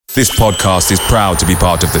This podcast is proud to be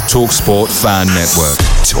part of the TalkSport Fan Network.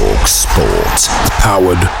 TalkSport.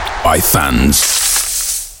 Powered by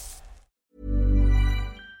fans.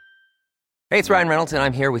 Hey, it's Ryan Reynolds, and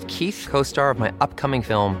I'm here with Keith, co-star of my upcoming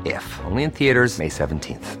film, If, only in theaters May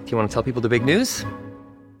 17th. Do you want to tell people the big news?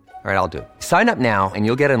 All right, I'll do it. Sign up now and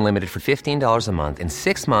you'll get unlimited for $15 a month and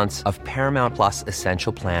 6 months of Paramount Plus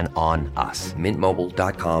Essential Plan on us.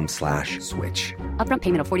 MintMobile.com/switch. Upfront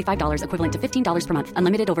payment of $45 equivalent to $15 per month.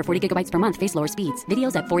 Unlimited over 40 gigabytes per month. Face lower speeds.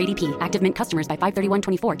 Videos at 480p. Active Mint customers by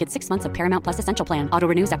 531.24 get 6 months of Paramount Plus Essential Plan. Auto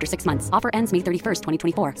renews after 6 months. Offer ends May 31st,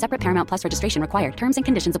 2024. Separate Paramount Plus registration required. Terms and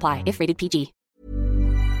conditions apply if rated PG.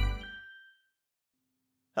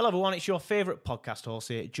 Hello everyone, it's your favourite podcast host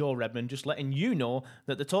here, Joe Redman, just letting you know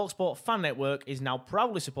that the TalkSport Fan Network is now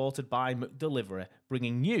proudly supported by McDelivery,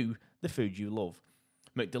 bringing you the food you love.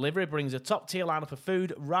 McDelivery brings a top-tier lineup of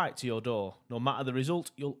food right to your door. No matter the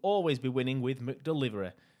result, you'll always be winning with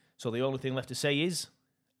McDelivery. So the only thing left to say is,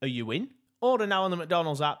 are you in? Order now on the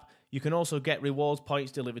McDonald's app. You can also get rewards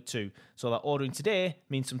points delivered too, so that ordering today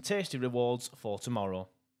means some tasty rewards for tomorrow.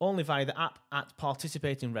 Only via the app at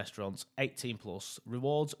participating restaurants, 18 plus.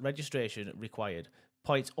 Rewards registration required.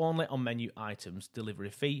 Points only on menu items. Delivery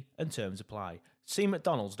fee and terms apply. See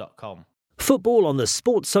mcdonalds.com. Football on the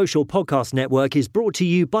Sports Social Podcast Network is brought to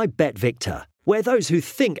you by BetVictor, where those who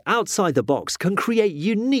think outside the box can create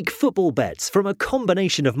unique football bets from a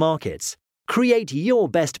combination of markets. Create your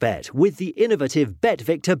best bet with the innovative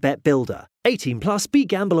BetVictor Bet Builder. 18 plus,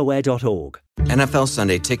 begambleaware.org. NFL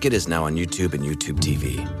Sunday Ticket is now on YouTube and YouTube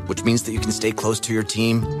TV, which means that you can stay close to your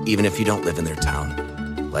team even if you don't live in their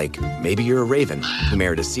town. Like, maybe you're a Raven who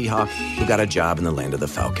married a Seahawk who got a job in the land of the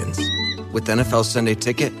Falcons. With NFL Sunday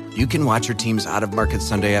Ticket, you can watch your team's out-of-market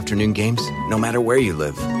Sunday afternoon games no matter where you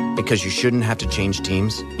live, because you shouldn't have to change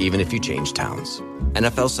teams even if you change towns.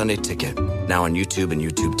 NFL Sunday Ticket, now on YouTube and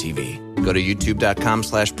YouTube TV. Go to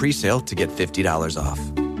youtube.com/presale to get $50 off.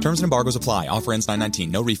 Terms and embargoes apply. Offer ends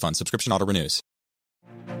 9/19. No refund. Subscription auto renews.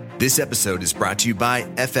 This episode is brought to you by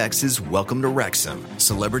FX's Welcome to Wrexham.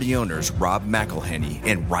 Celebrity owners Rob McElhenney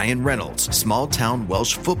and Ryan Reynolds' small-town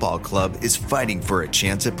Welsh football club is fighting for a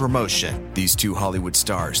chance at promotion. These two Hollywood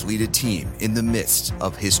stars lead a team in the midst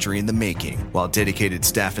of history in the making, while dedicated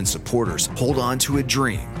staff and supporters hold on to a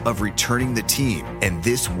dream of returning the team and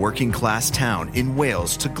this working-class town in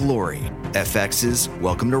Wales to glory. FX's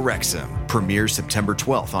Welcome to Wrexham premieres September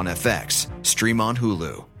 12th on FX. Stream on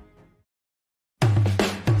Hulu.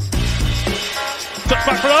 Touch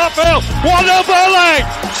back for Arfield. What a volley!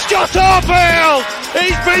 Scott Arfield!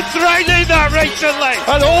 He's been threatening that recently.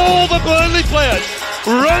 And all the Burnley players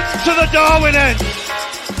run to the Darwin end.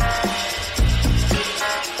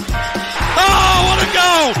 Oh, what a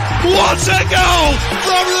goal! What a goal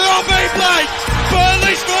from Robbie Blake!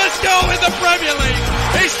 Burnley's first goal in the Premier League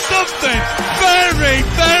is something very,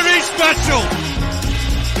 very special.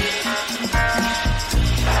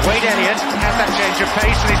 Wade Elliott has that change of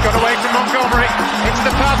pace and he's got away from Montgomery into the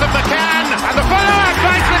path of McCann and the follow-up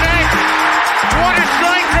finds the net. What a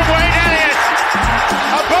strike from Wade Elliott!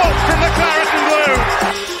 A bolt from the claret and blue.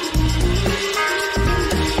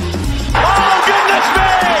 Oh goodness me!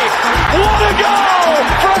 What a goal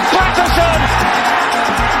from Patterson!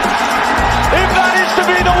 If that is to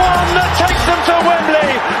be the one that takes them to Wembley,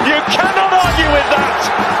 you cannot argue with that.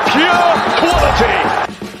 Pure quality.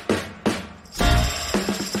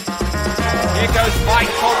 Here goes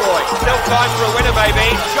Mike Conroy. Still time for a winner,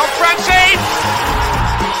 maybe. John Francis!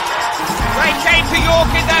 They came to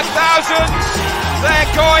York in their thousands.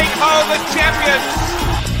 They're going home as champions.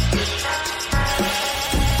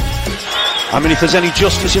 I mean, if there's any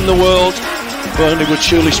justice in the world, Burnley would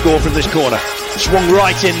surely score from this corner. Swung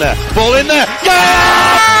right in there. Ball in there.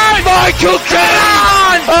 Yeah! Michael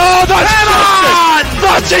Keane! Oh, that's justice!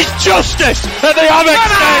 That is justice at the Amex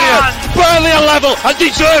Stadium. Burnley are level and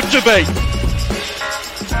deserve to be.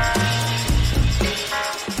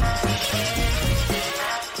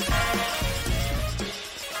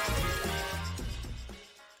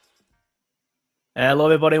 Hello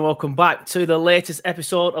everybody, welcome back to the latest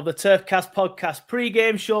episode of the Turfcast podcast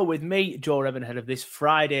pre-game show with me, Joe Redman, ahead of this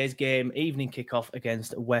Friday's game, evening kickoff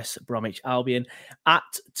against West Bromwich Albion at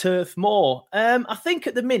Turf Moor. I think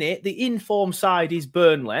at the minute, the informed side is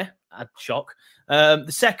Burnley, shock. The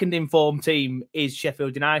second informed team is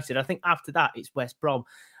Sheffield United. I think after that, it's West Brom.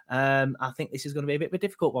 I think this is going to be a bit of a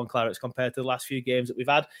difficult one, Clarence, compared to the last few games that we've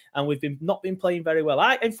had, and we've not been playing very well.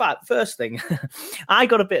 In fact, first thing, I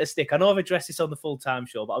got a bit of stick. I know I've addressed this on the full-time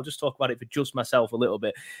show, but I'll just talk about it for just myself a little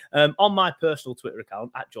bit. On my personal Twitter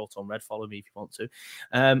account, @JoeTomRed, follow me if you want to,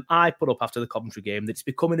 I put up after the Coventry game that it's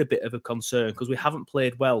becoming a bit of a concern because we haven't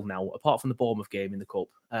played well now, apart from the Bournemouth game in the Cup,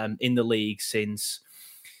 in the league since,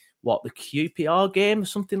 the QPR game,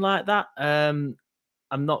 something like that.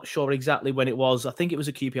 I'm not sure exactly when it was. I think it was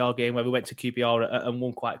a QPR game where we went to QPR and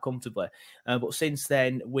won quite comfortably. But since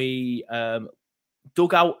then, we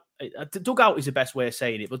dug out is the best way of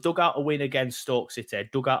saying it, but dug out a win against Stoke City,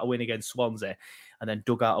 dug out a win against Swansea, and then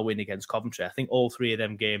dug out a win against Coventry. I think all three of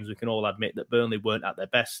them games, we can all admit that Burnley weren't at their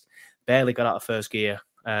best, barely got out of first gear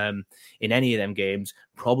in any of them games.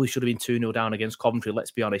 Probably should have been 2-0 down against Coventry,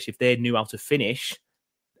 let's be honest. If they knew how to finish,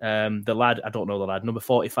 the lad, I don't know the lad, number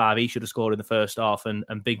 45, he should have scored in the first half, and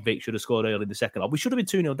Big Vic should have scored early in the second half. We should have been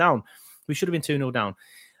 2-0 down.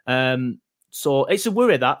 So it's a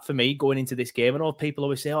worry that for me going into this game. I know people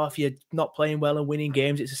always say, if you're not playing well and winning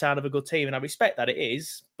games, it's a sign of a good team. And I respect that it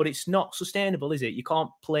is, but it's not sustainable, is it? You can't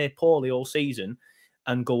play poorly all season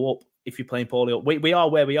and go up if you're playing poorly. We are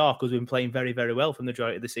where we are because we've been playing very, very well from the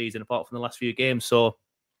majority of the season, apart from the last few games. So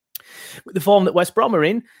with the form that West Brom are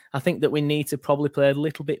in, I think that we need to probably play a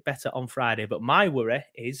little bit better on Friday. But my worry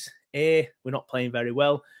is, A, we're not playing very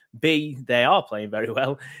well. B, they are playing very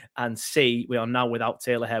well. And C, we are now without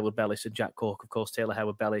Taylor Harewood-Bellis and Jack Cork. Of course, Taylor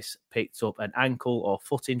Harewood-Bellis picked up an ankle or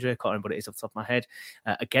foot injury, I can't remember what it is off the top of my head,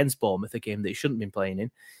 against Bournemouth, a game that he shouldn't have been playing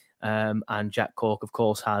in. And Jack Cork, of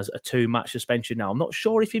course, has a 2-match suspension now. I'm not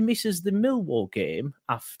sure if he misses the Millwall game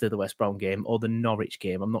after the West Brom game or the Norwich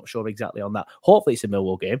game. I'm not sure exactly on that. Hopefully it's a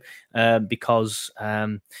Millwall game because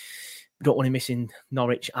we don't want him missing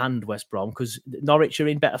Norwich and West Brom because Norwich are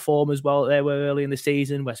in better form as well. They were early in the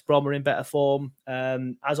season. West Brom are in better form,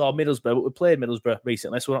 as are Middlesbrough. But we played Middlesbrough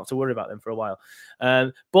recently, so we don't have to worry about them for a while.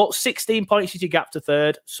 But 16 points is your gap to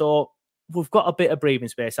third. So we've got a bit of breathing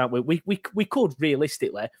space, haven't we? We could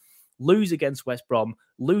realistically lose against West Brom,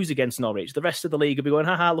 lose against Norwich. The rest of the league would be going,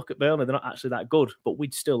 look at Burnley, they're not actually that good. But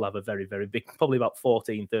we'd still have a very, very big, probably about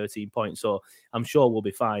 14, 13 points. So I'm sure we'll be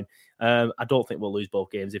fine. I don't think we'll lose both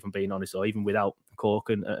games, if I'm being honest, or even without Cork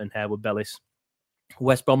and Harewood-Bellis.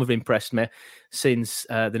 West Brom have impressed me since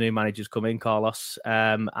the new manager's come in, Carlos.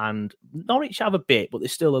 And Norwich have a bit, but they're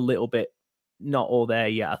still a little bit not all there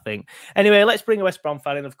yet, I think. Anyway, let's bring a West Brom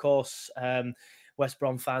fan in, of course. West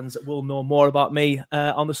Brom fans will know more about me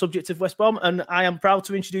on the subject of West Brom. And I am proud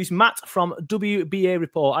to introduce Matt from WBA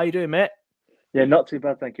Report. How you doing, mate? Yeah, not too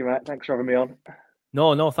bad, thank you, Matt. Thanks for having me on.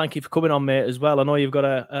 No, thank you for coming on, mate, as well. I know you've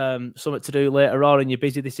got something to do later on and you're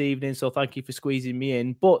busy this evening, so thank you for squeezing me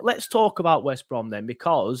in. But let's talk about West Brom then,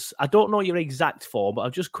 because I don't know your exact form, but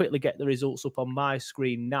I'll just quickly get the results up on my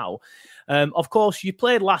screen now. Of course, you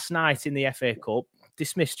played last night in the FA Cup,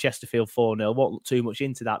 dismissed Chesterfield 4-0. Won't look too much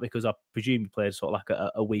into that because I presume you played sort of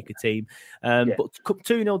like a weaker team. But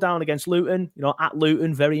 2-0 down against Luton, at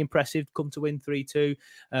Luton, very impressive. Come to win 3-2.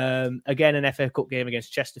 Again, an FA Cup game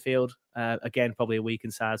against Chesterfield. Again, probably a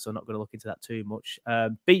weakened side, so I'm not going to look into that too much.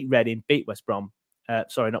 Beat Reading, beat West Brom.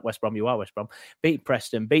 Sorry, not West Brom, you are West Brom. Beat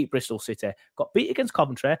Preston, beat Bristol City. Got beat against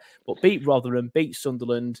Coventry, but beat Rotherham, beat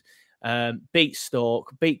Sunderland, beat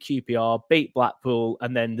Stoke, beat QPR, beat Blackpool,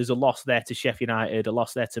 and then there's a loss there to Sheffield United, a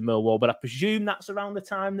loss there to Millwall. But I presume that's around the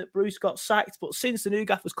time that Bruce got sacked. But since the new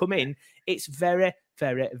gaffer's come in, it's very,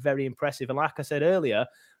 very, very impressive. And like I said earlier,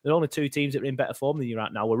 the only two teams that are in better form than you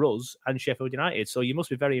right now are us and Sheffield United. So you must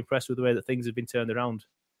be very impressed with the way that things have been turned around.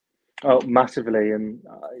 Oh, massively. And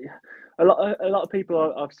a lot of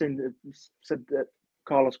people I've seen said that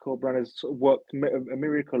Carlos Corberán has sort of worked a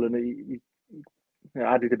miracle, and he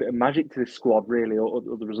added a bit of magic to this squad, really, or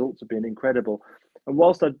the results have been incredible. And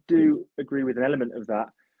whilst I do agree with an element of that,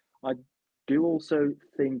 I do also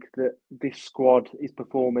think that this squad is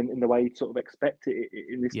performing in the way you'd sort of expect it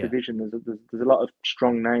in this division. There's a lot of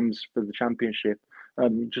strong names for the Championship.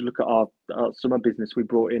 Just look at our summer business. We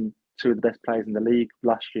brought in two of the best players in the league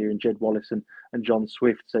last year in Jed Wallace and John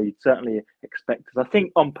Swift. So you'd certainly expect, because I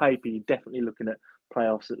think on paper you're definitely looking at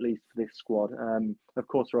playoffs at least for this squad. Of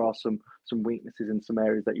course, there are some weaknesses in some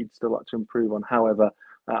areas that you'd still like to improve on. However,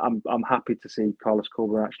 I'm happy to see Carlos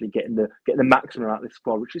Corberán actually getting the maximum out of this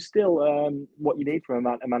squad, which is still what you need from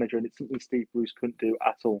a manager, and it's something Steve Bruce couldn't do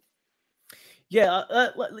at all. Yeah,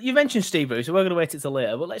 you mentioned Steve Bruce, so we're going to wait until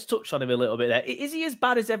later, but let's touch on him a little bit there. Is he as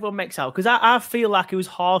bad as everyone makes out? Because I feel like he was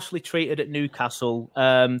harshly treated at Newcastle.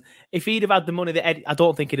 If he'd have had the money that Eddie, I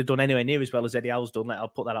don't think he'd have done anywhere near as well as Eddie Howe's done. I'll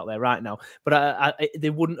put that out there right now. But they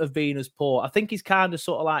wouldn't have been as poor. I think he's kind of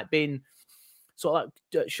sort of like been sort of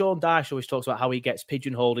like Sean Dyche always talks about how he gets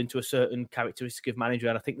pigeonholed into a certain characteristic of manager,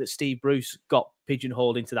 and I think that Steve Bruce got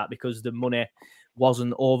pigeonholed into that because the money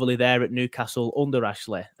wasn't overly there at Newcastle under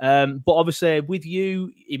Ashley. But obviously with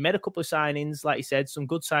you, he made a couple of signings, like you said, some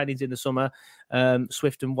good signings in the summer,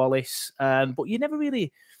 Swift and Wallace, but you never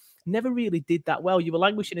really did that well. You were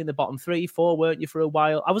languishing in the bottom 3-4, weren't you, for a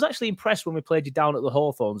while? I was actually impressed when we played you down at the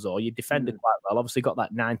Hawthorns, though. You defended quite well. Obviously got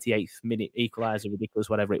that 98th minute equaliser, ridiculous,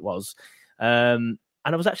 whatever it was. And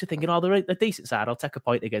I was actually thinking, they're a decent side. I'll take a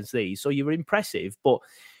point against these. So you were impressive, but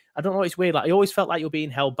I don't know, it's weird. Like, I always felt like you were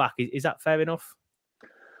being held back. Is that fair enough?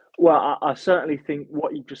 Well, I certainly think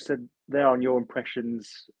what you just said there on your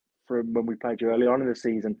impressions from when we played you early on in the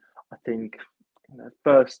season, I think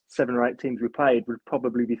first 7 or 8 teams we played would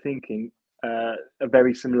probably be thinking a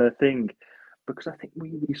very similar thing, because I think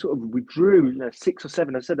we drew 6 or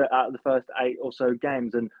 7. I said that out of the first 8 or so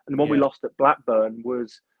games, and the one we lost at Blackburn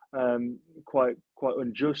was quite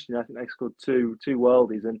unjust. I think they scored two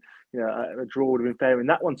worldies, and a draw would have been fair in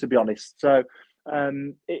that one, to be honest. So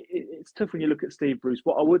it's tough when you look at Steve Bruce.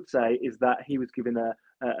 What I would say is that he was given a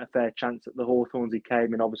fair chance at the Hawthorns. He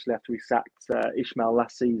came in obviously after he sacked Ishmael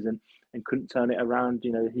last season and couldn't turn it around.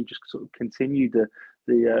 He just sort of continued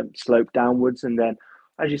the slope downwards, and then,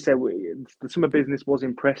 as you said, the summer business was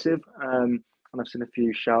impressive. And I've seen a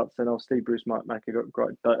few shouts saying, Steve Bruce might make a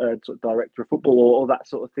great sort of director of football or that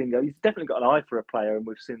sort of thing. He's definitely got an eye for a player, and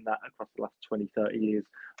we've seen that across the last 20, 30 years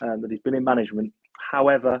that he's been in management.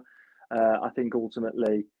 However, I think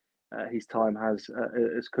ultimately his time has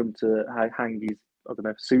come to hang his,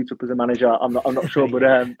 suit up as a manager. I'm not sure, but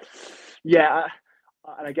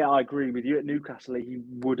and again, I agree with you. At Newcastle, he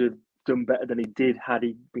would have done better than he did had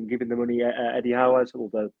he been given the money Eddie Howe has,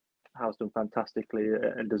 although Howe's done fantastically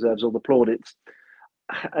and deserves all the plaudits.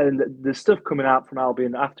 And the stuff coming out from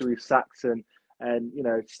Albion after he's sacked, and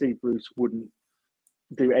Steve Bruce wouldn't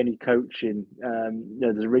do any coaching.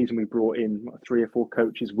 There's a reason we brought in 3 or 4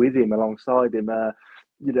 coaches with him alongside him.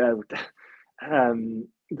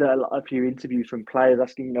 There are a few interviews from players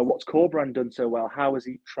asking, what's Corberan done so well? How has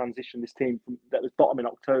he transitioned this team from that was bottom in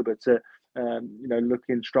October to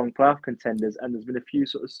looking strong playoff contenders? And there's been a few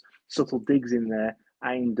sort of subtle digs in there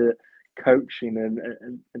aimed at coaching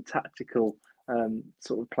and tactical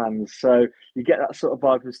sort of plans. So you get that sort of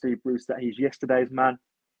vibe from Steve Bruce that he's yesterday's man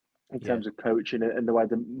in terms of coaching and the way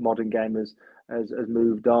the modern game has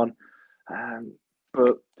moved on.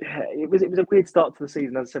 But it was a weird start to the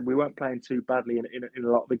season. As I said, we weren't playing too badly in a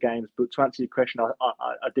lot of the games. But to answer your question,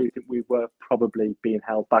 I do think we were probably being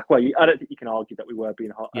held back. Well, I don't think you can argue that we were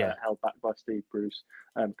being held back by Steve Bruce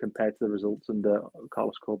compared to the results under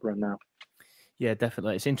Carlos Corberan now. Yeah,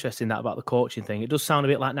 definitely. It's interesting that about the coaching thing. It does sound a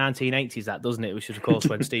bit like 1980s, that, doesn't it? Which is, of course,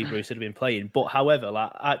 when Steve Bruce had been playing. But however,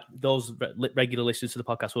 those regular listeners to the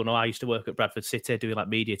podcast will know I used to work at Bradford City doing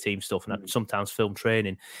media team stuff, and I'd sometimes film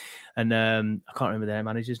training. And I can't remember their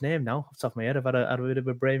manager's name now off the top of my head. I've had a bit of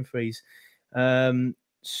a brain freeze.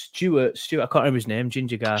 Stuart, I can't remember his name.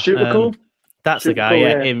 Ginger guy. Stuart That's the guy,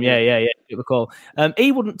 him, cool.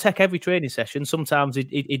 He wouldn't take every training session. Sometimes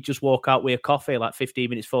he'd just walk out with a coffee 15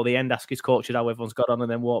 minutes before the end, ask his coach how everyone's got on,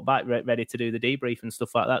 and then walk back ready to do the debrief and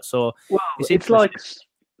stuff like that. So it's like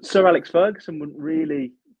Sir Alex Ferguson wouldn't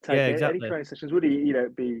really take exactly. any training sessions, would he?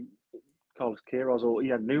 It'd be Carlos Queiroz, or he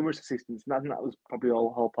had numerous assistants, and that was probably a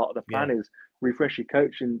whole part of the plan is refresh your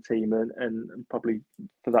coaching team, and probably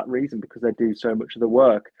for that reason, because they do so much of the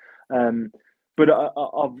work. But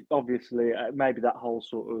obviously, maybe that whole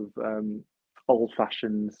sort of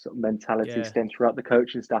old-fashioned sort of mentality stems throughout the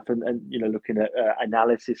coaching staff, and looking at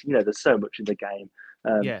analysis. There's so much in the game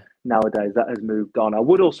nowadays that has moved on. I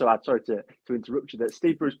would also add, sorry to interrupt you, that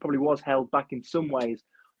Steve Bruce probably was held back in some ways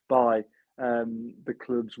by the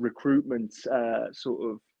club's recruitment sort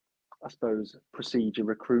of, I suppose, procedure,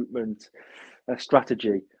 recruitment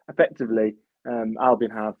strategy. Effectively,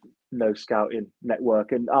 Albion have no scouting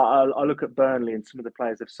network, and I look at Burnley and some of the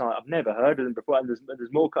players they've signed. I've never heard of them before, and there's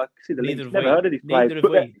more. I can see the links. Never heard of these players,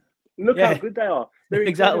 but look how good they are. They're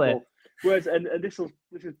incredible. Whereas, and this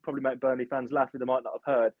is probably make Burnley fans laugh, who they might not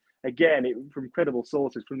have heard. Again, from credible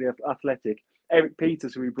sources from the Athletic, Eric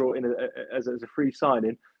Peters, who we brought in as a free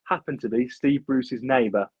signing, happened to be Steve Bruce's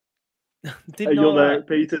neighbour. You'll know Eric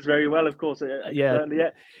Peters very well, of course. Burnley,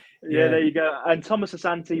 there you go. And Thomas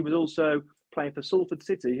Asante was also playing for Salford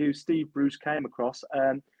City, who Steve Bruce came across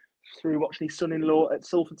through watching his son-in-law at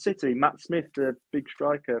Salford City, Matt Smith, the big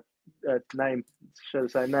striker, name share the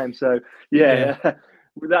same name. So that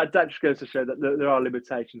just goes to show that there are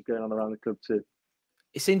limitations going on around the club too.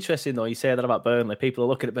 It's interesting, though, you say that about Burnley. People are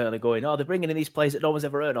looking at Burnley going, oh, they're bringing in these players that no one's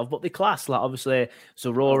ever heard of, but they class. Like, obviously,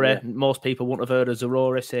 Zorora, most people wouldn't have heard of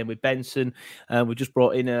Zorora, same with Benson. We just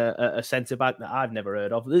brought in a centre-back that I've never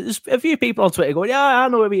heard of. There's a few people on Twitter going, yeah, I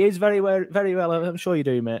know who he is very well, very well. I'm sure you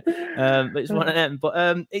do, mate. But it's one of them.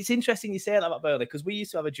 But it's interesting you say that about Burnley, because we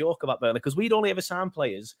used to have a joke about Burnley, because we'd only ever sign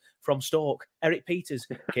players from Stoke. Eric Peters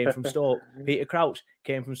came from Stoke. Peter Crouch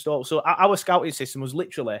came from Stoke. So our scouting system was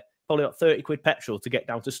literally probably about 30 quid petrol to get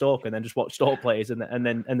down to Stoke and then just watch Stoke players and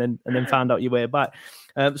then find out your way back.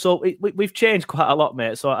 So we've changed quite a lot,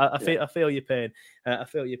 mate. So I feel your pain. I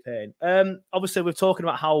feel your pain. Obviously, we're talking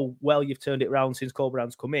about how well you've turned it around since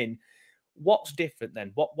Colbrand's come in. What's different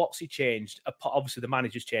then? What's he changed? Obviously, the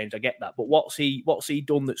manager's changed. I get that, but what's he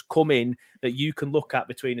done that's come in that you can look at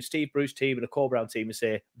between a Steve Bruce team and a Colbrand team and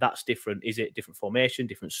say that's different? Is it different formation,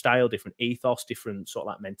 different style, different ethos, different sort of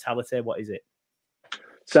like mentality? What is it?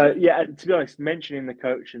 So, yeah, to be honest, mentioning the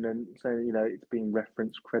coach and then saying, it's being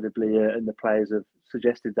referenced credibly and the players have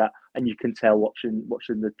suggested that, and you can tell watching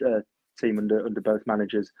the team under both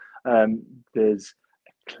managers, there's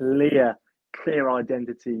a clear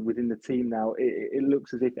identity within the team now. It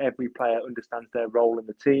looks as if every player understands their role in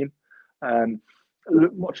the team.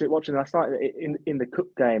 Watching last night in the cup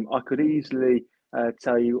game, I could easily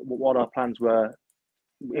tell you what our plans were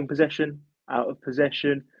in possession, out of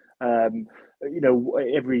possession.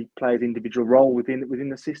 Every player's individual role within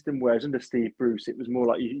the system. Whereas under Steve Bruce, it was more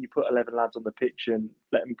like you put 11 lads on the pitch and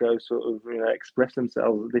let them go, sort of express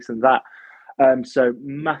themselves, this and that. So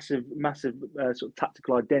massive sort of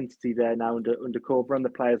tactical identity there now under Corberán. The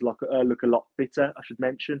players look a lot fitter, I should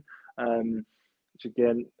mention. Which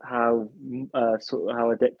again, how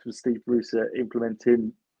adept was Steve Bruce at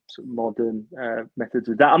implementing sort of modern methods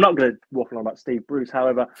with that. I'm not going to waffle on about Steve Bruce.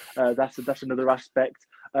 However, that's another aspect.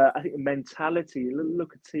 I think the mentality,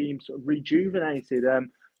 look at team sort of rejuvenated.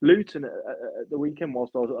 Luton at the weekend,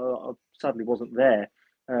 whilst I sadly wasn't there,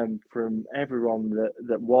 from everyone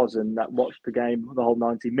that was and that watched the game the whole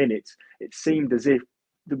 90 minutes, it seemed as if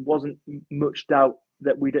there wasn't much doubt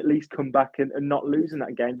that we'd at least come back and not losing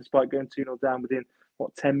that game despite going 2-0 down within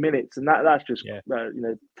 10 minutes. And that's just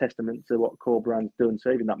testament to what Corberán's done.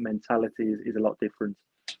 So even that mentality is a lot different.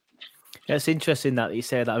 Yeah, it's interesting that you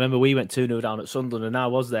say that. I remember we went 2-0 down at Sunderland and I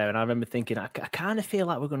was there and I remember thinking, I kind of feel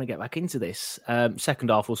like we're going to get back into this. Second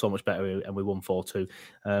half was so much better and we won 4-2.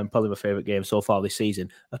 Probably my favourite game so far this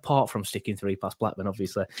season, apart from sticking 3 past Blackburn,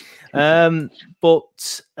 obviously.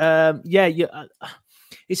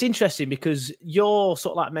 It's interesting because your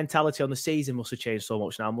sort of like mentality on the season must have changed so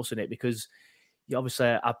much now, mustn't it? Because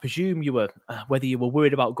obviously, I presume you were, whether you were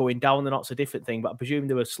worried about going down or not's a different thing, but I presume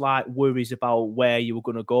there were slight worries about where you were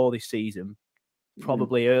going to go this season.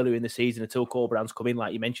 Probably earlier in the season until Corberán's come in,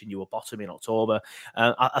 like you mentioned, you were bottom in October.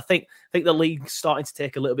 I think the league's starting to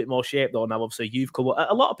take a little bit more shape though. Now, obviously, you've come.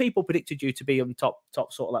 A lot of people predicted you to be on top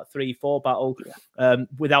sort of like 3-4 battle.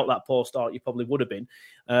 Without that poor start, you probably would have been.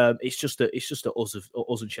 It's just that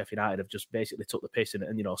us and Sheffield United have just basically took the piss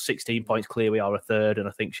and 16 points clear, we are a third, and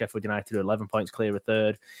I think Sheffield United are 11 points clear a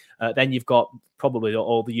third. Then you've got probably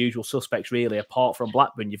all the usual suspects really, apart from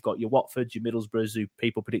Blackburn. You've got your Watfords, your Middlesbroughs, who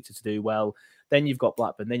people predicted to do well. Then you've got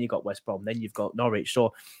Blackburn, then you've got West Brom, then you've got Norwich.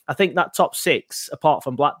 So I think that top 6, apart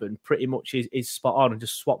from Blackburn, pretty much is spot on, and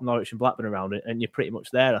just swap Norwich and Blackburn around and you're pretty much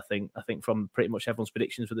there, I think from pretty much everyone's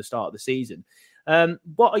predictions for the start of the season.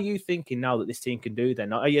 What are you thinking now that this team can do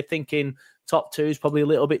then? Are you thinking top 2 is probably a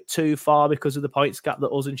little bit too far because of the points gap that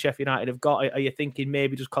us and Sheffield United have got? Are you thinking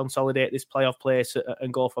maybe just consolidate this playoff place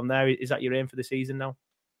and go from there? Is that your aim for the season now?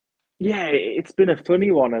 Yeah, it's been a funny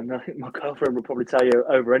one, and I think my girlfriend will probably tell you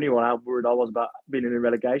over anyone how worried I was about being in a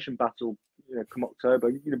relegation battle. Come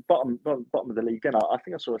October, bottom of the league. Then I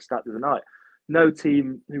think I saw a stat the other night. No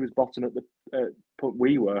team who was bottom at the point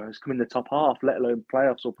we were has come in the top half, let alone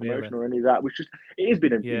playoffs or promotion or any of that. Which it has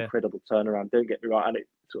been an incredible turnaround. Don't get me right, and it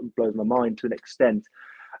sort of blows my mind to an extent.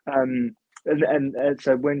 And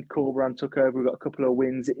so when Corberán took over, we got a couple of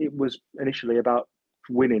wins. It was initially about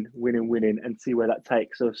winning and see where that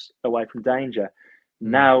takes us away from danger.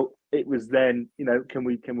 Now it was then, can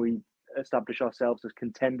we establish ourselves as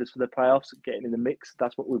contenders for the playoffs, getting in the mix?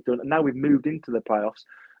 That's what we've done, and now we've moved into the playoffs.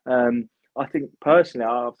 I think personally,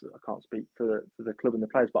 I can't speak for the club and the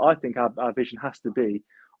players, but I think our vision has to be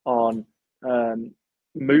on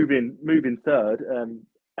moving third,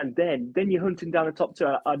 and then you're hunting down the top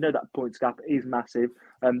 2. I know that points gap is massive.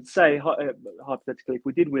 Say hypothetically, if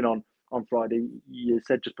we did win on Friday, you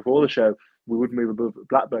said just before the show we would move above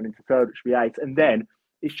Blackburn into third, which would be 8, and then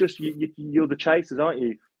it's just you're the chasers, aren't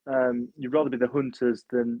you? You'd rather be the hunters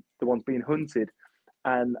than the ones being hunted,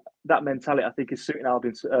 and that mentality I think is suiting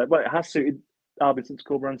Albion. It has suited Albion since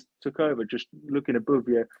Corberán took over, just looking above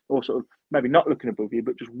you, or sort of maybe not looking above you,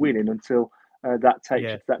 but just winning until that takes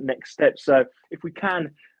you to that next step. So if we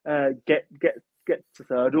can get to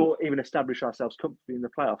third, or even establish ourselves comfortably in the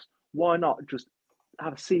playoffs, why not just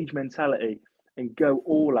have a siege mentality and go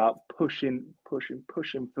all out, pushing for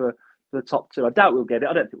the top two? I doubt we'll get it.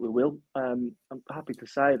 I don't think we will. I'm happy to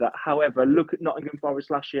say that. However, look at Nottingham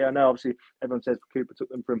Forest last year. I know obviously everyone says Cooper took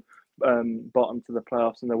them from bottom to the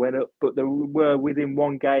playoffs and they went up, but they were within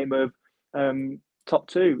one game of top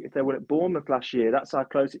two if they were at Bournemouth last year. That's how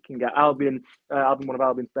close it can get. Albion, one of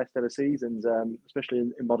Albion's best ever seasons, especially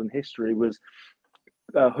in modern history, was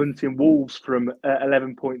hunting Wolves from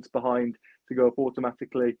 11 points behind to go up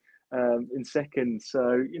automatically in second.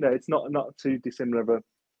 So, it's not too dissimilar of a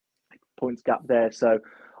points gap there. So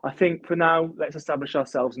I think for now, let's establish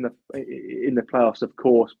ourselves in the playoffs, of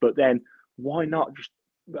course, but then why not just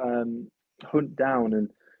hunt down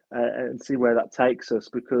and see where that takes us?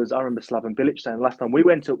 Because I remember Slaven Bilic saying last time we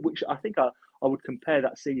went up, which I think I would compare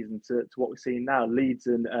that season to what we're seeing now. Leeds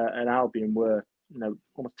and Albion were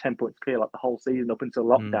almost 10 points clear like the whole season up until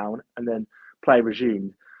lockdown, and then play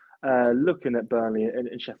resumed. Looking at Burnley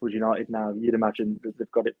and Sheffield United now, you'd imagine that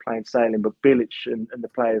they've got it plain sailing, but Bilic and the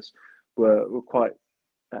players were quite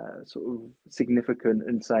sort of significant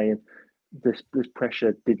in saying this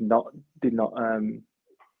pressure we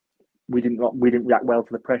didn't react well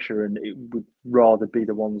to the pressure, and it would rather be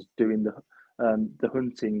the ones doing the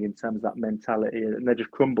hunting in terms of that mentality, and they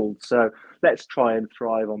just crumbled. So let's try and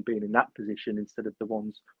thrive on being in that position instead of the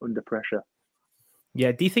ones under pressure.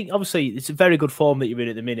 Yeah, do you think, obviously it's a very good form that you're in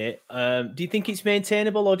at the minute? Do you think it's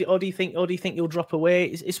maintainable, or do you think you'll drop away?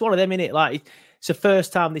 It's one of them, innit? Like, it's the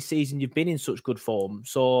first time this season you've been in such good form,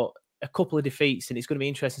 so a couple of defeats, and it's going to be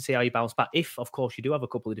interesting to see how you bounce back. If, of course, you do have a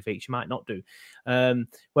couple of defeats, you might not do.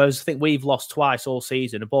 Whereas I think we've lost twice all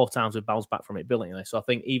season, and both times we've bounced back from it brilliantly. So I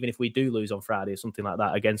think even if we do lose on Friday or something like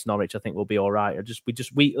that against Norwich, I think we'll be all right.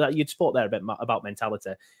 You'd spoke there a bit about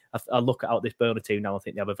mentality. I look at this Burnley team now. I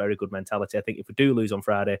think they have a very good mentality. I think if we do lose on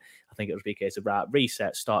Friday, I think it would be a case of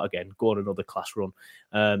reset, start again, go on another class run.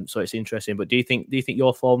 So it's interesting. But do you think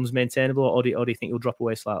your form's maintainable, or do you think you'll drop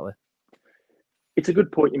away slightly? It's a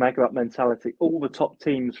good point you make about mentality. All the top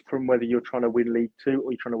teams, from whether you're trying to win League Two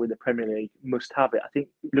or you're trying to win the Premier League, must have it. I think,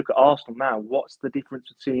 look at Arsenal now. What's the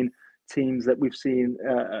difference between teams that we've seen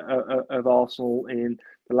of Arsenal in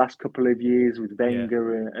the last couple of years with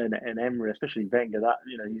Wenger and Emery, especially Wenger? That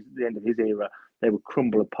he's at the end of his era, they would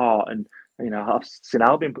crumble apart. And I've seen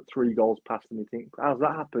Albion put 3 goals past them. You think, how's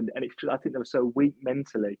that happened? And it's just, I think they were so weak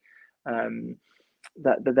mentally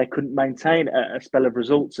that they couldn't maintain a spell of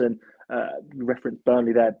results. And you referenced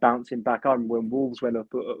Burnley there bouncing back. I remember when Wolves went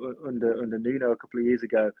up under Nuno a couple of years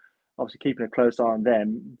ago. Obviously, keeping a close eye on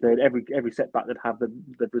them. Every setback they'd have,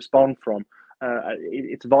 they'd respond from.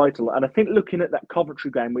 It's vital. And I think looking at that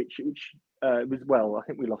Coventry game, which was, well, I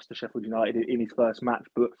think we lost to Sheffield United in his first match,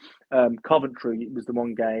 but Coventry was the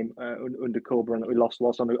one game under Corberán that we lost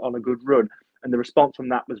on a good run. And the response from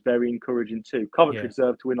that was very encouraging too. Coventry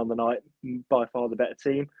deserved to win on the night, by far the better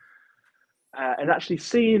team. And actually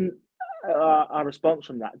seeing our response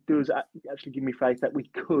from that does actually give me faith that we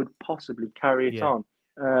could possibly carry it on.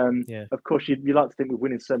 Of course, you like to think we're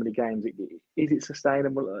winning so many games. Is it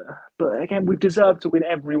sustainable? But again, we've deserved to win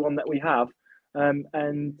every one that we have.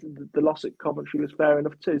 And the loss at Coventry was fair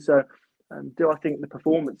enough too. So do I think the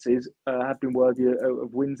performances have been worthy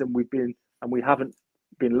of wins, and we haven't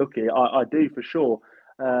been lucky? I do, for sure.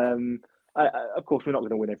 Of course, we're not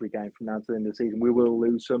going to win every game from now to the end of the season. We will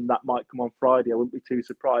lose some. That might come on Friday. I wouldn't be too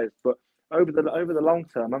surprised. But over the long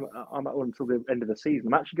term, I'm until the end of the season,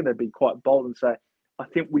 I'm actually going to be quite bold and say I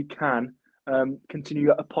think we can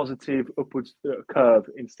continue a positive upwards curve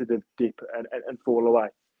instead of dip and fall away.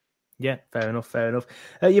 Yeah, fair enough.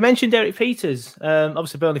 You mentioned Derek Peters.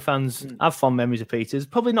 Obviously, Burnley fans have fond memories of Peters.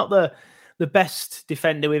 Probably not the best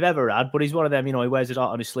defender we've ever had, but he's one of them, he wears it out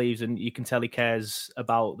on his sleeves, and you can tell he cares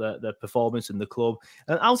about the performance and the club.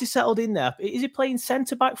 And how's he settled in there? Is he playing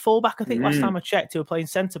centre-back, full-back? I think last time I checked, he was playing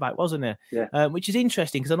centre-back, wasn't he? Yeah. Which is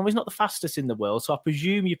interesting, because I know he's not the fastest in the world, so I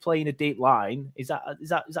presume you're playing a deep line. Is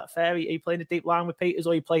that fair? Are you playing a deep line with Peters,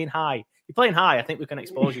 or are you playing high? You're playing high. I think we can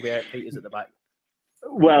expose you with Peters at the back.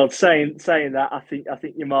 Well, saying that, I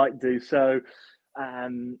think you might do so.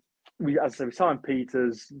 We signed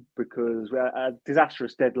Peters because we had a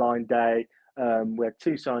disastrous deadline day. We had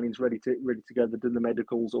 2 signings ready to go. They'd done the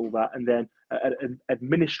medicals, all that, and then an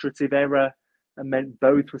administrative error and meant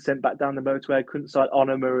both were sent back down the motorway. Couldn't sign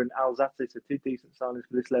Onoma and Alzate, so 2 decent signings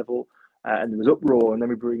for this level. And there was uproar. And then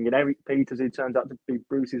we bring in Eric Peters, who turns out to be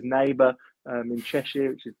Bruce's neighbour in Cheshire,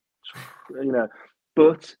 which is,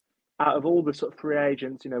 But out of all the sort of free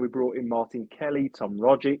agents, we brought in Martin Kelly, Tom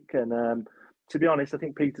Rogic, and to be honest, I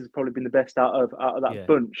think Peter's probably been the best out of that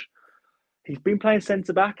bunch. He's been playing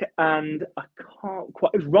centre back, and I can't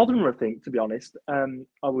quite. It was Rotherham, I think, to be honest.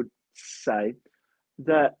 I would say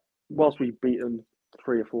that whilst we beat them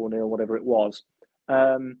 3 or 4-0, whatever it was,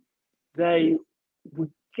 they were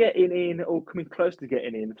getting in or coming close to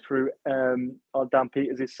getting in through Dan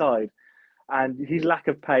Peters' side. And his lack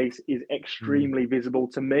of pace is extremely visible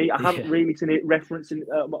to me. I haven't really seen it referenced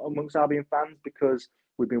amongst Albion fans because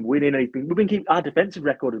we've been winning. And we've been keeping our defensive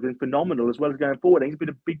record has been phenomenal as well as going forward. And he's been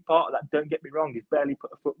a big part of that. Don't get me wrong; he's barely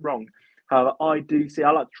put a foot wrong. However, I like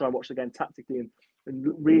to try and watch the game tactically and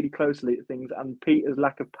look really closely at things. And Peter's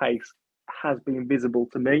lack of pace has been visible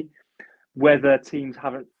to me. Whether teams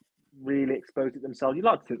haven't really exposed it themselves, you'd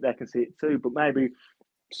like to think they can see it too. But maybe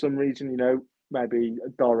for some reason, maybe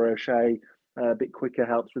Dara O'Shea. A bit quicker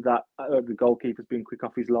helps with that. The goalkeeper's been quick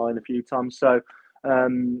off his line a few times. So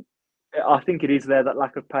I think it is there, that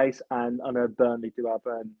lack of pace. And I know Burnley do have,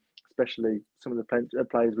 especially some of the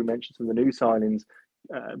players we mentioned, some of the new signings,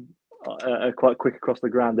 are quite quick across the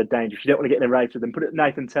ground. They're dangerous. You don't want to get in a race with them. Put it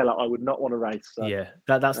Nathan Teller, I would not want to race. So, yeah,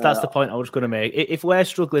 that's the point I was going to make. If we're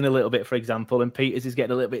struggling a little bit, for example, and Peters is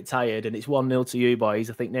getting a little bit tired and it's 1-0 to you boys,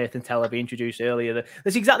 I think Nathan Teller be introduced earlier.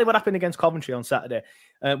 That's exactly what happened against Coventry on Saturday.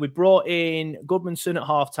 We brought in Goodmanson at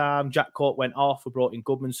half-time. Jack Court went off. We brought in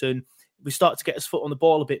Goodmanson. We started to get his foot on the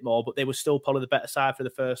ball a bit more, but they were still probably the better side for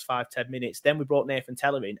the first 5-10 minutes. Then we brought Nathan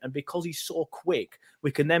Teller in, and because he's so quick,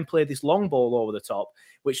 we can then play this long ball over the top,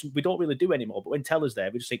 which we don't really do anymore. But when Teller's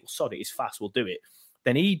there, we just think, well, sod it, he's fast, we'll do it.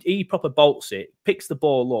 Then he proper bolts it, picks the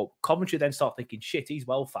ball up. Coventry then start thinking, shit, he's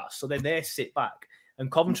well fast. So then they sit back.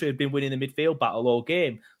 And Coventry had been winning the midfield battle all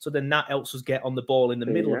game. So then that helps us get on the ball in the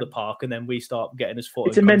middle of the park, and then we start getting his foot.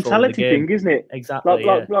 It's a mentality thing, isn't it? Exactly.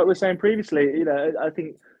 Like we were saying previously, I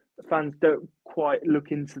think fans don't quite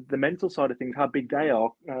look into the mental side of things, how big they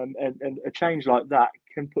are, and a change like that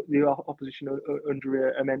can put the opposition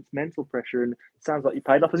under immense mental pressure. And it sounds like you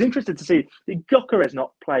paid off. I was interested to see, did Gyökeres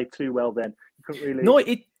not play too well then? You couldn't really... No,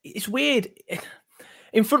 it's weird.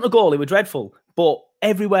 In front of goal, he was dreadful, but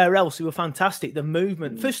everywhere else, he was fantastic. The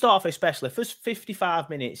movement, first off, especially, first 55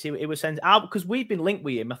 minutes, he was sent out because we've been linked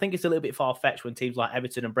with him. I think it's a little bit far-fetched when teams like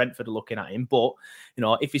Everton and Brentford are looking at him. But,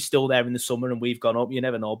 if he's still there in the summer and we've gone up, you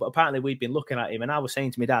never know. But apparently we've been looking at him. And I was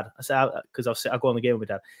saying to my dad, I said, because I go on the game with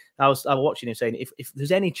my dad, I was watching him saying, if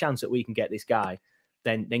there's any chance that we can get this guy,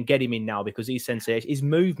 then get him in now, because he's sensation. His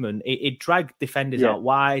movement, it dragged defenders out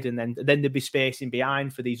wide, and then there'd be spacing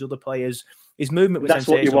behind for these other players. His movement was That's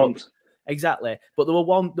what you want. Exactly. But there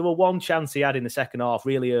were one chance he had in the second half,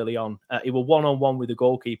 really early on. He was one-on-one with the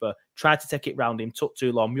goalkeeper, tried to take it round him, took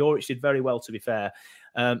too long. Muric did very well, to be fair.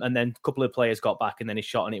 And then a couple of players got back, and then he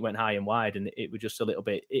shot and it went high and wide, and it was just a little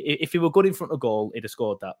bit... If he were good in front of goal, he'd have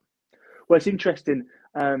scored that. Well, it's interesting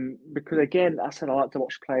because, again, I said I like to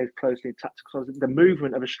watch players closely in tactical. The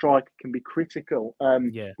movement of a striker can be critical.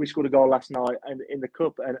 We scored a goal last night in the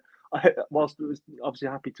Cup, and whilst I was obviously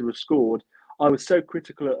happy to have scored, I was so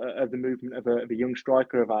critical of the movement of a young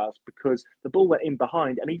striker of ours, because the ball went in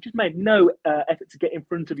behind and he just made no effort to get in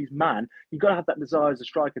front of his man. You've got to have that desire as a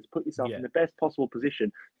striker to put yourself in the best possible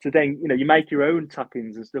position to then, you make your own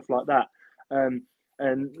tap-ins and stuff like that.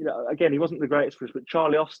 And again, he wasn't the greatest for us, but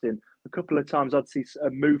Charlie Austin, a couple of times I'd see a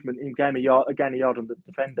movement in gain a yard on the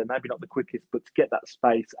defender, maybe not the quickest, but to get that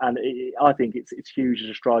space. And I think it's huge as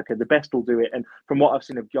a striker. The best will do it. And from what I've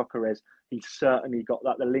seen of Gyökeres, he's certainly got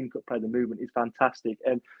that. The link-up play, the movement is fantastic.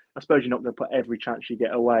 And I suppose you're not going to put every chance you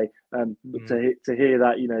get away. But to hear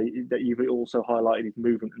that, that you've also highlighted his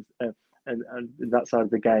movement and that side of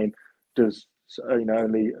the game does,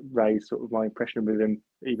 only raise sort of my impression with him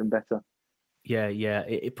even better. Yeah.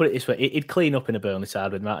 Put it this way, it'd clean up in a Burnley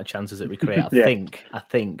side with the amount of chances that we create. I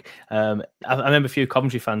think. I remember a few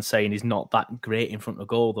Coventry fans saying he's not that great in front of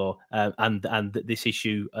goal, though. And this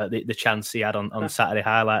issue, the chance he had on Saturday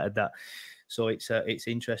highlighted that. So it's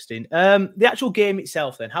interesting. The actual game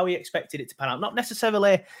itself, then, how are you expected it to pan out? Not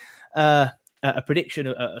necessarily a prediction,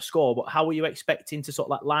 a score, but how are you expecting to sort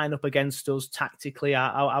of like line up against us tactically?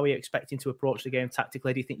 How are we expecting to approach the game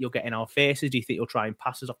tactically? Do you think you'll get in our faces? Do you think you'll try and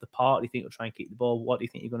pass us off the park? Do you think you'll try and keep the ball? What do you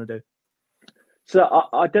think you're going to do? So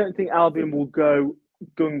I don't think Albion will go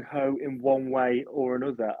gung-ho in one way or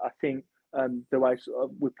another. I think the way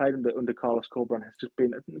we played under Carlos Corberán has just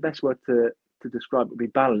been, the best word to describe it would be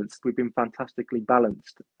balanced. We've been fantastically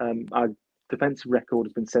balanced. Our defensive record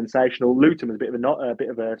has been sensational. Luton was a bit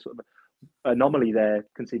of a sort of anomaly there,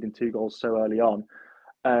 conceding 2 goals so early on.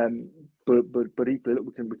 But equally,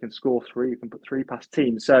 look, we can score 3. We can put 3 past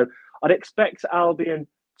teams. So I'd expect Albion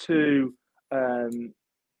to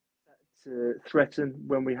to threaten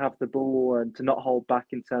when we have the ball and to not hold back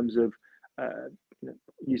in terms of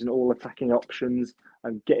using all attacking options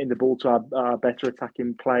and getting the ball to our better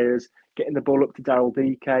attacking players, getting the ball up to Daryl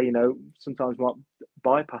DK. Sometimes might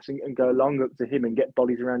bypassing and go long up to him and get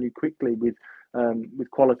bodies around you quickly with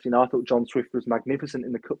quality. And I thought John Swift was magnificent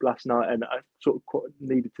in the cup last night, and I sort of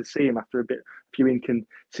needed to see him after a few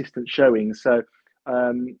inconsistent showings. So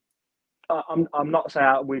I'm not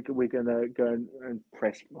saying we're going to go and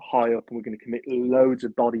press high up and we're going to commit loads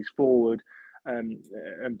of bodies forward, and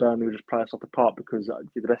Burnley will just play us off the park because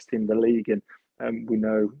you're the best team in the league, and we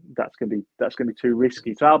know that's going to be too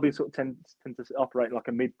risky. So Albion sort of tend to operate like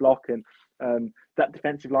a mid block, and that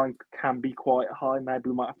defensive line can be quite high. Maybe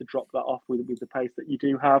we might have to drop that off with the pace that you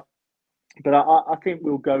do have. But I think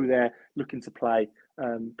we'll go there looking to play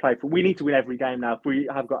for. We need to win every game now. If we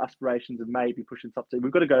have got aspirations of maybe pushing top two,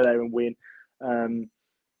 we've got to go there and win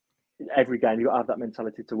every game. You've got to have that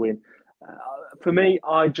mentality to win. For me,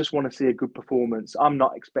 I just want to see a good performance. I'm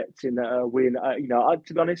not expecting a win.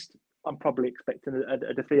 To be honest, I'm probably expecting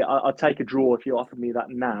a defeat. I'd take a draw if you offered me that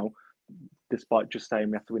now, despite just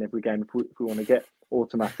saying we have to win every game if we want to get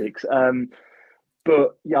automatics.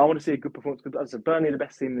 But yeah, I want to see a good performance because, as I said, Burnley are the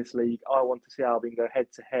best team in this league. I want to see Albion go head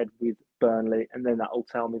to head with Burnley, and then that will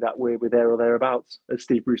tell me that we're there or thereabouts, as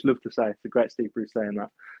Steve Bruce loved to say. It's a great Steve Bruce saying that.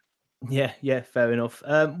 Yeah, fair enough.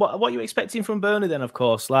 What are you expecting from Burnley then? Of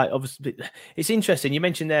course, like obviously, it's interesting. You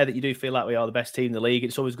mentioned there that you do feel like we are the best team in the league.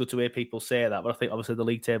 It's always good to hear people say that, but I think obviously the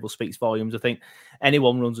league table speaks volumes. I think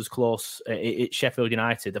anyone runs as close. It's Sheffield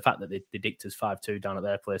United. The fact that they dicked us 5-2 down at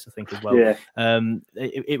their place, I think as well. Yeah.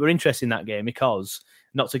 It were interesting that game because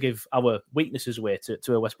not to give our weaknesses away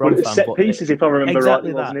to a West Brom fan, set but pieces, if I remember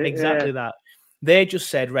exactly right, wasn't it? Exactly that. They just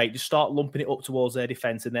said, right, just start lumping it up towards their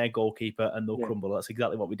defence and their goalkeeper, and they'll crumble. That's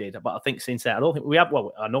exactly what we did. But I think since then, I don't think we have.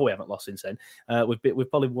 Well, I know we haven't lost since then. We've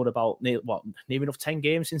probably won about near enough 10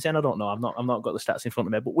 games since then. I don't know. I've not got the stats in front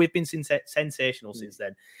of me, but we've been sensational since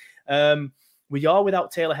then. We are without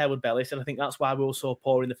Taylor Howard-Bellis, and I think that's why we were so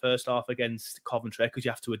poor in the first half against Coventry, because you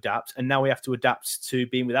have to adapt. And now we have to adapt to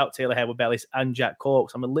being without Taylor Howard-Bellis and Jack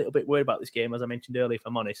Corks. I'm a little bit worried about this game, as I mentioned earlier, if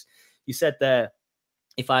I'm honest. You said there,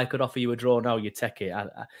 if I could offer you a draw now, you'd take it.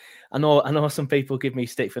 I know some people give me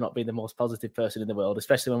stick for not being the most positive person in the world,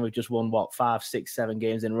 especially when we've just won, 5, 6, 7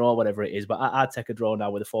 games in a row, whatever it is. But I'd take a draw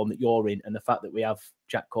now with the form that you're in and the fact that we have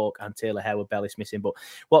Jack Cork and Taylor Howard-Bellis missing. But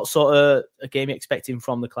what sort of a game are you expecting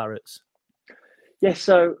from the Clarets? Yeah,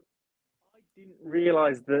 so I didn't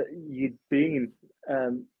realise that you'd been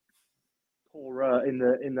poorer in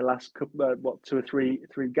the last couple, 2 or 3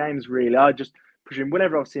 games, really. I just presume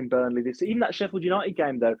whenever I've seen Burnley even that Sheffield United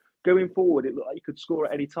game though, going forward, it looked like you could score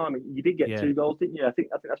at any time. You did get 2 goals, didn't you? I think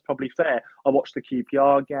that's probably fair. I watched the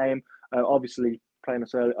QPR game. Obviously, playing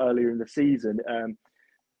us earlier in the season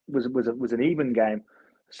was an even game.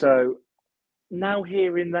 So now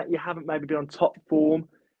hearing that you haven't maybe been on top form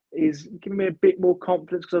is giving me a bit more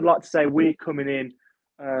confidence, because I'd like to say we're coming in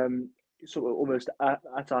sort of almost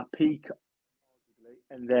at our peak,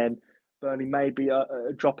 and then Burnley maybe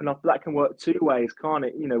dropping off. That can work 2 ways, can't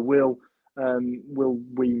it? Will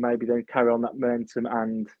we maybe then carry on that momentum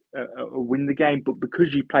and win the game? But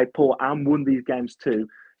because you played poor and won these games too,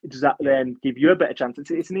 does that then give you a better chance?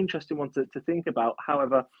 It's an interesting one to think about.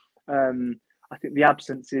 However, I think the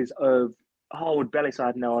absences of Howard-Bellis I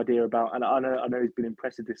had no idea about, and I know he's been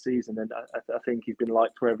impressive this season, and I think he's been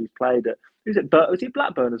liked wherever he's played at. Was it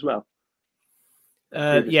Blackburn as well?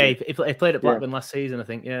 He played at Blackburn last season, I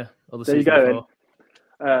think. Yeah, there you go.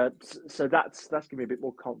 So that's giving me a bit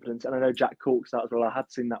more confidence, and I know Jack Cork's that as well. I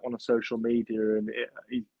had seen that on social media, and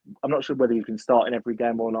I'm not sure whether he's been starting every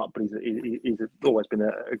game or not, but he's always been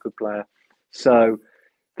a good player. So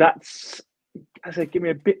that's, as I say, give me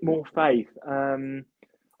a bit more faith.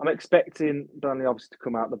 I'm expecting Burnley obviously to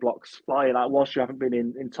come out the blocks flying. Like, whilst you haven't been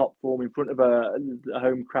in top form in front of a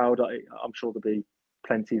home crowd, I'm sure there'll be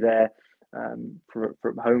plenty there.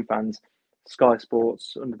 From home fans, Sky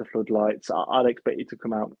Sports, under the floodlights, I'd expect you to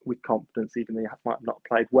come out with confidence, even though you might have not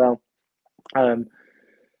played well.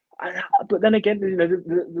 But then again,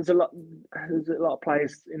 there's a lot of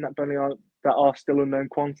players in that Burnley that are still unknown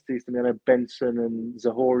quantities to me. I know Benson and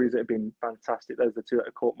Zahoris that have been fantastic. Those are 2 that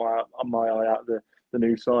have caught my eye out of the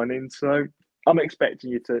new signings. So I'm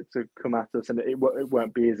expecting you to come at us, and it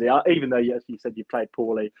won't be easy. Even though, as you said, you played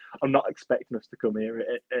poorly, I'm not expecting us to come here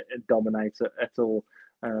and dominate at all.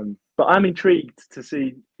 But I'm intrigued to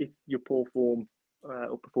see if your poor form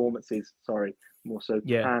or performances, more so,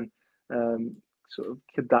 can sort of,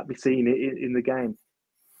 could that be seen in the game?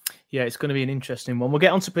 Yeah, it's going to be an interesting one. We'll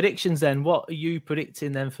get on to predictions then. What are you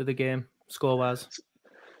predicting then for the game, score-wise?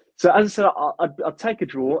 So as I said, I'd take a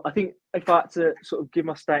draw. I think if I had to sort of give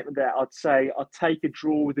my statement there, I'd say I'd take a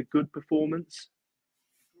draw with a good performance.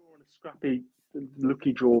 Draw and a scrappy,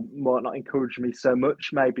 lucky draw might not encourage me so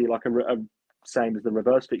much. Maybe like a same as the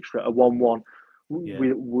reverse fixture, a 1-1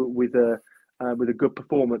 with a good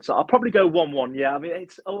performance. So I'll probably go 1-1. Yeah, I mean,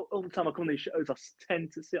 it's all the time I come on these shows, I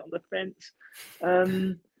tend to sit on the fence.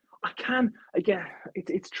 I can again.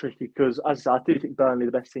 It's tricky because as I do think Burnley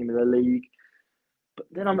are the best team in the league. But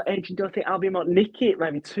then I'm edging. Do I think Albion might nick it?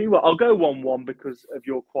 Maybe 2. I'll go 1-1 because of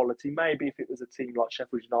your quality. Maybe if it was a team like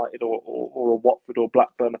Sheffield United or a Watford or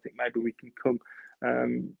Blackburn, I think maybe we can come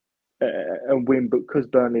and win. But because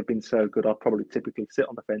Burnley have been so good, I'll probably typically sit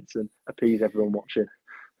on the fence and appease everyone watching.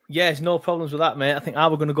 Yes, no problems with that, mate. I think I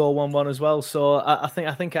was going to go 1-1 as well. So I think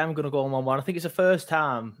I'm going to go 1-1. I think it's the first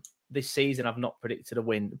time this season I've not predicted a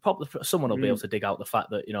win. Probably someone will be able to dig out the fact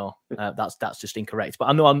that that's just incorrect. But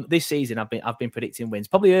I know this season I've been predicting wins.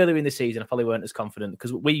 Probably earlier in the season I probably weren't as confident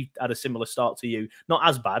because we had a similar start to you. Not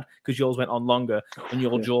as bad because yours went on longer and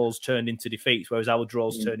your draws turned into defeats, whereas our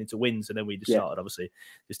draws turned into wins, and then we just started obviously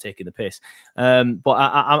just taking the piss. But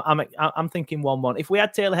I'm thinking 1-1. If we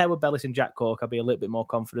had Taylor Harewood, Bellis, and Jack Cork, I'd be a little bit more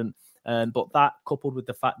confident. But that coupled with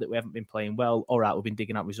the fact that we haven't been playing well, all right, we've been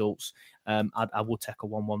digging out results. I would take a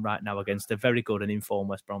 1-1 right now against a very good and informed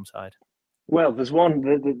West Brom side. Well, there's one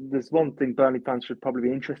thing Burnley fans should probably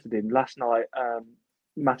be interested in. Last night,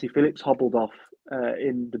 Matty Phillips hobbled off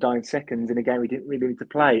in the dying seconds in a game he didn't really need to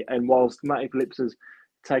play. And whilst Matty Phillips has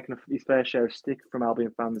taken his fair share of stick from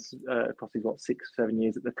Albion fans across his 6-7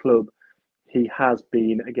 years at the club, he has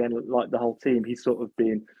been, again, like the whole team, he's sort of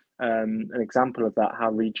been an example of that,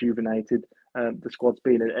 how rejuvenated the squad's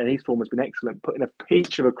been, and his form has been excellent, putting a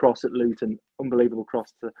peach of a cross at Luton, unbelievable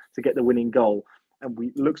cross to get the winning goal, and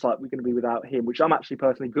looks like we're going to be without him, which I'm actually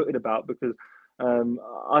personally gutted about because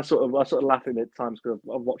I sort of laughing at times because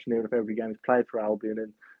I'm watching near enough every game he's played for Albion,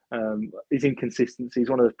 and his inconsistency.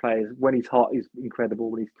 He's one of those players when he's hot, he's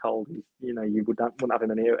incredible. When he's cold, you wouldn't have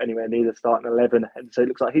him anywhere near the starting 11, and so it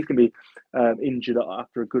looks like he's going to be injured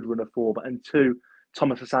after a good run of form. And 2,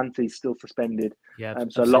 Thomas Asante's still suspended. Yeah,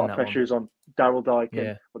 so a lot of pressure is on Daryl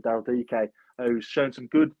Dyke or Daryl DK, who's shown some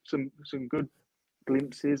good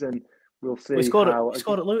glimpses, and we'll see. He scored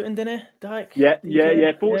at Luton, didn't he, Dyke? Yeah.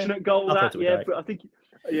 Fortunate goal that. Yeah, but I think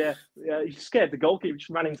he scared the goalkeeper, just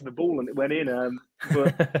ran into the ball and it went in.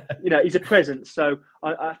 But he's a presence. So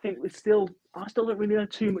I think I still don't really know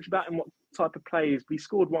too much about him. What type of player he is? He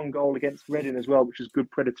scored 1 goal against Reading as well, which is good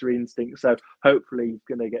predatory instinct. So hopefully he's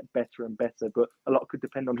going to get better and better. But a lot could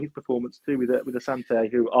depend on his performance too with Asante,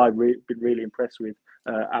 who I've been really impressed with,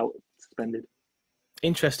 out suspended.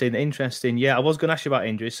 Interesting. Yeah, I was going to ask you about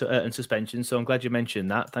injuries and suspension, so I'm glad you mentioned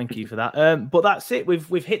that. Thank you for that. But that's it.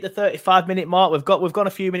 We've hit the 35-minute mark. We've gone a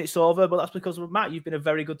few minutes over, but that's because Matt, you've been a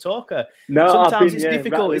very good talker. No, sometimes it's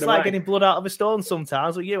difficult. It's like getting blood out of a stone.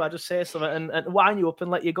 Sometimes with you, I just say something and wind you up and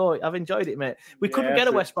let you go. I've enjoyed it, mate. We couldn't get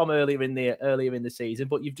a West Brom earlier in the season,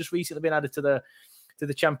 but you've just recently been added to the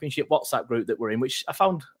Championship WhatsApp group that we're in, which I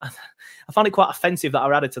found it quite offensive that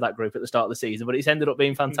I added to that group at the start of the season, but it's ended up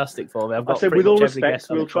being fantastic for me. I've got with all respect,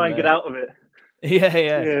 we'll try and get out of it.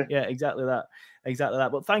 Yeah, exactly that.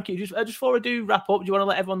 But thank you. Just before I do wrap up, do you want to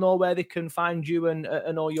let everyone know where they can find you and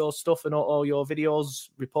all your stuff and all your videos,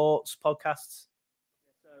 reports, podcasts?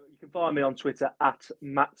 So you can find me on Twitter at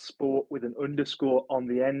 @MattSport with an underscore on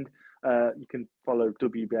the end. You can follow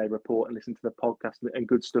WBA Report and listen to the podcast and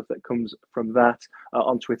good stuff that comes from that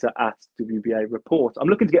on Twitter at WBA Report. I'm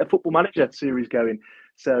looking to get a Football Manager series going,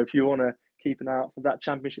 so if you want to keep an eye out for that,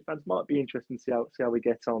 Championship fans might be interested to see how we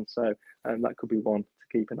get on. So that could be one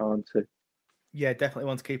to keep an eye on too. Yeah, definitely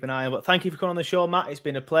want to keep an eye on. But thank you for coming on the show, Matt. It's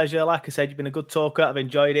been a pleasure. Like I said, you've been a good talker. I've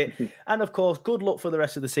enjoyed it. And, of course, good luck for the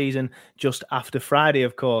rest of the season just after Friday,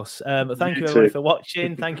 of course. But thank you, everybody, for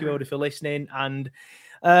watching. Thank you, everybody, for listening. And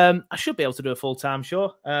I should be able to do a full-time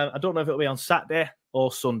show. I don't know if it'll be on Saturday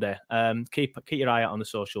or Sunday. Keep your eye out on the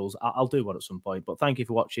socials. I'll do one at some point. But thank you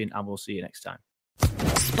for watching, and we'll see you next time.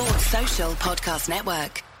 Sports Social Podcast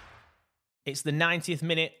Network. It's the 90th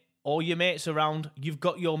minute. All your mates around. You've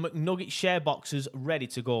got your McNugget share boxes ready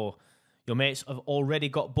to go. Your mates have already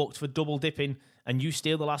got booked for double dipping, and you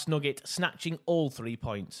steal the last nugget, snatching all 3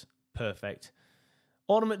 points. Perfect.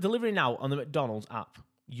 Order delivery now on the McDonald's app.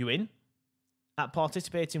 You in? At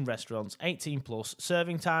participating restaurants, 18 plus,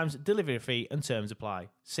 serving times, delivery fee and terms apply.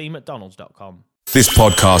 See mcdonalds.com. This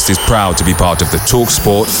podcast is proud to be part of the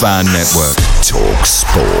TalkSport Fan Network.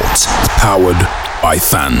 TalkSport. Powered by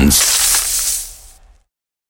fans.